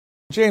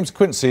James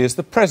Quincy is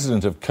the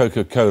president of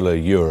Coca Cola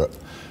Europe.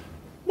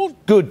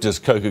 What good does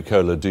Coca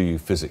Cola do you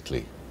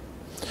physically?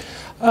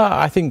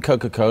 I think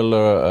Coca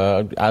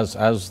Cola,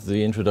 as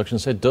the introduction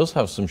said, does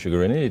have some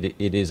sugar in it.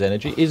 It is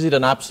energy. Is it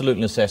an absolute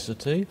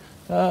necessity?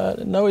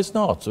 No, it's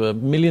not.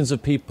 Millions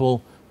of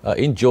people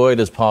enjoy it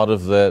as part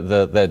of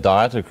their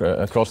diet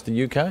across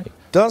the UK.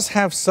 Does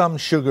have some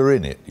sugar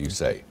in it, you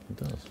say? It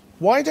does.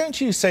 Why don't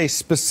you say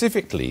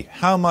specifically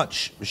how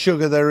much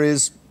sugar there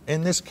is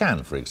in this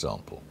can, for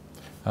example?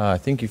 I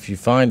think if you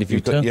turn...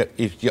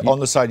 On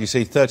the side you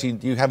say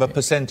 13, you have a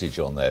percentage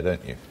on there,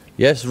 don't you?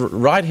 Yes,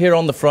 right here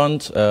on the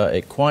front,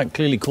 it quite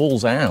clearly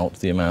calls out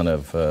the amount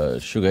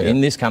of sugar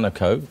in this can of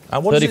Coke.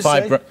 And what does it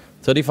say?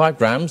 35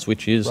 grams,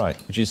 which is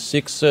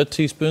 6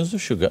 teaspoons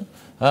of sugar,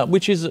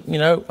 which is,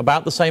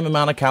 about the same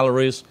amount of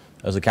calories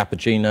as a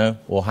cappuccino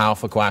or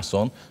half a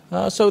croissant.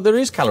 So there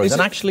is calories.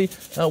 And actually,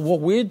 what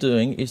we're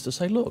doing is to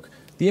say, look,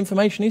 the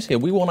information is here.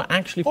 We want to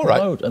actually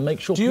promote and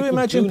make sure people do you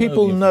imagine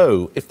people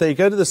know if they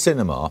go to the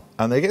cinema,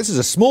 and this is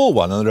a small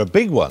one, and there are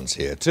big ones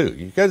here too.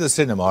 You go to the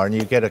cinema and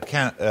you get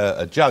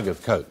a jug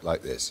of Coke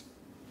like this.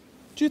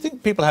 Do you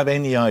think people have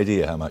any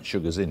idea how much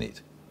sugar's in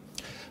it?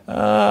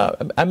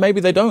 And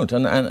maybe they don't.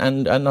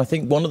 And I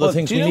think one of the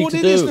things we need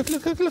to do...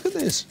 Look at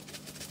this.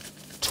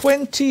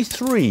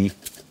 23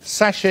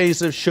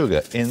 sachets of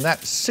sugar in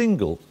that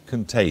single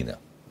container,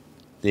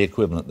 the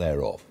equivalent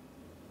thereof.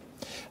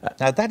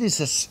 Now, that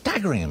is a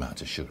staggering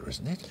amount of sugar,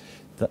 isn't it?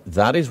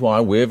 That is why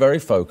we're very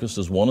focused,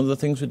 as one of the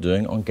things we're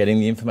doing, on getting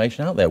the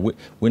information out there.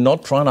 We're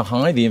not trying to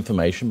hide the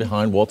information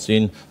behind what's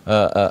in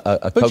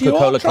a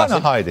Coca-Cola Classic.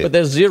 To hide it. But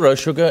there's zero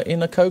sugar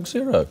in a Coke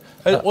Zero.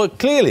 Well,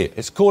 clearly,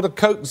 it's called a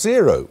Coke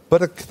Zero.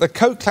 But the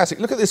Coke Classic,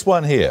 look at this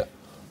one here.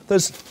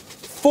 There's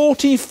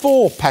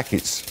 44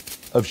 packets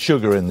of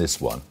sugar in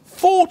this one.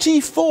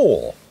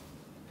 44!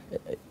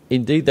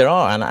 Indeed there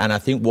are, and I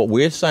think what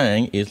we're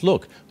saying is,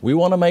 look, we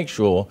want to make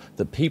sure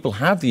that people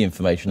have the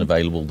information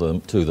available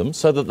to them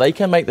so that they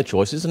can make the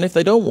choices, and if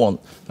they don't want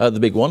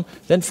the big one,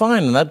 then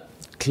fine, and that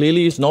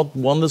clearly is not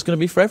one that's going to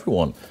be for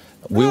everyone.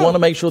 We want to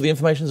make sure the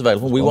information is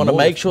available. We want to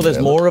make sure there's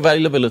more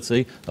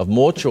availability of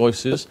more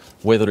choices,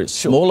 whether it's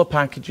smaller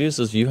packages,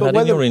 as you had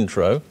in your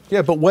intro.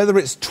 Yeah, but whether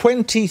it's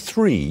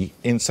 23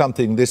 in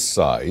something this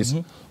size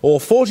or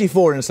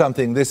 44 in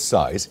something this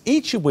size,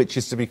 each of which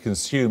is to be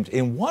consumed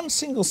in one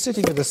single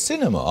sitting at a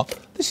cinema,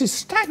 this is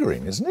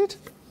staggering, isn't it?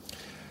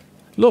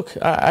 Look,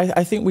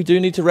 I think we do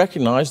need to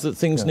recognise that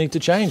things need to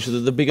change, that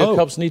the bigger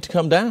cups need to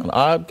come down.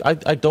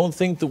 I don't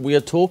think that we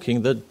are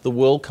talking that the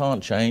world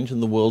can't change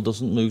and the world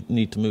doesn't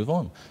need to move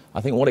on.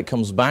 I think what it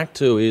comes back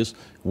to is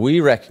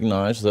we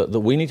recognise that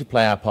we need to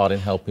play our part in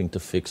helping to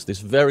fix this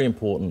very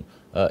important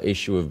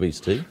issue of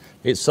obesity.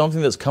 It's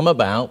something that's come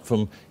about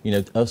from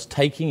us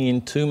taking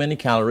in too many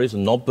calories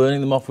and not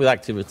burning them off with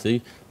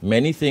activity,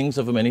 many things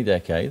over many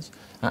decades.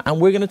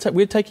 And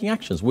we're taking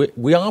actions.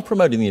 We are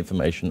promoting the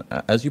information.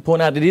 As you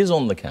point out, it is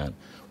on the can.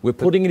 We're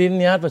putting it in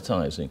the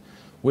advertising.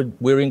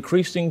 We're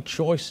increasing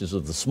choices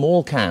of the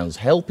small cans,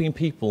 helping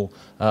people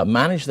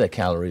manage their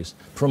calories,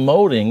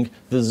 promoting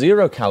the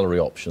zero-calorie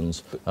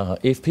options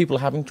if people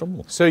are having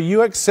trouble. So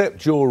you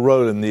accept your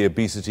role in the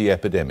obesity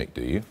epidemic,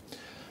 do you?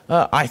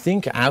 I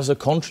think as a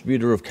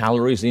contributor of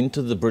calories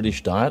into the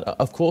British diet,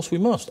 of course we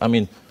must. I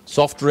mean,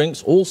 soft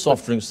drinks, all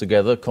soft drinks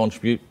together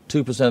contribute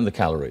 2% of the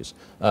calories.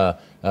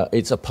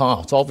 It's a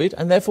part of it,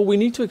 and therefore we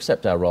need to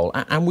accept our role,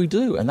 and we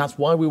do. And that's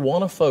why we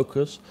want to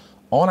focus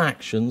on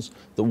actions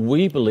that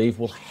we believe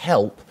will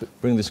help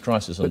bring this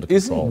crisis under control.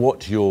 Isn't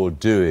what you're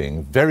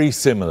doing very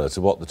similar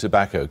to what the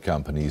tobacco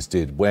companies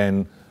did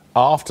when,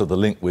 after the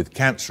link with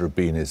cancer had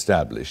been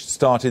established,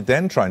 started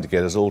then trying to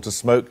get us all to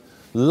smoke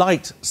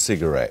light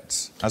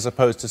cigarettes, as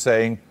opposed to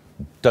saying,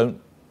 don't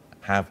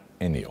have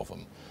any of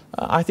them?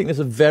 I think there's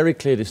a very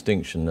clear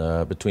distinction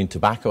between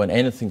tobacco and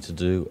anything to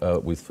do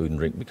with food and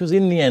drink, because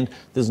in the end,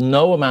 there's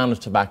no amount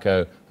of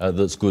tobacco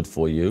that's good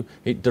for you.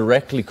 It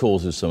directly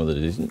causes some of the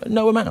disease,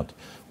 no amount.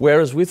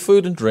 Whereas with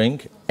food and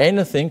drink,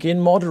 anything in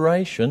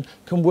moderation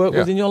can work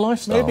within your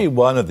lifestyle. Maybe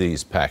one of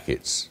these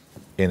packets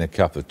in a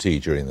cup of tea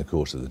during the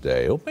course of the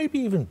day, or maybe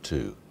even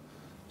two.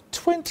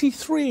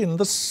 23 in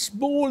the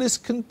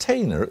smallest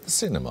container at the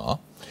cinema.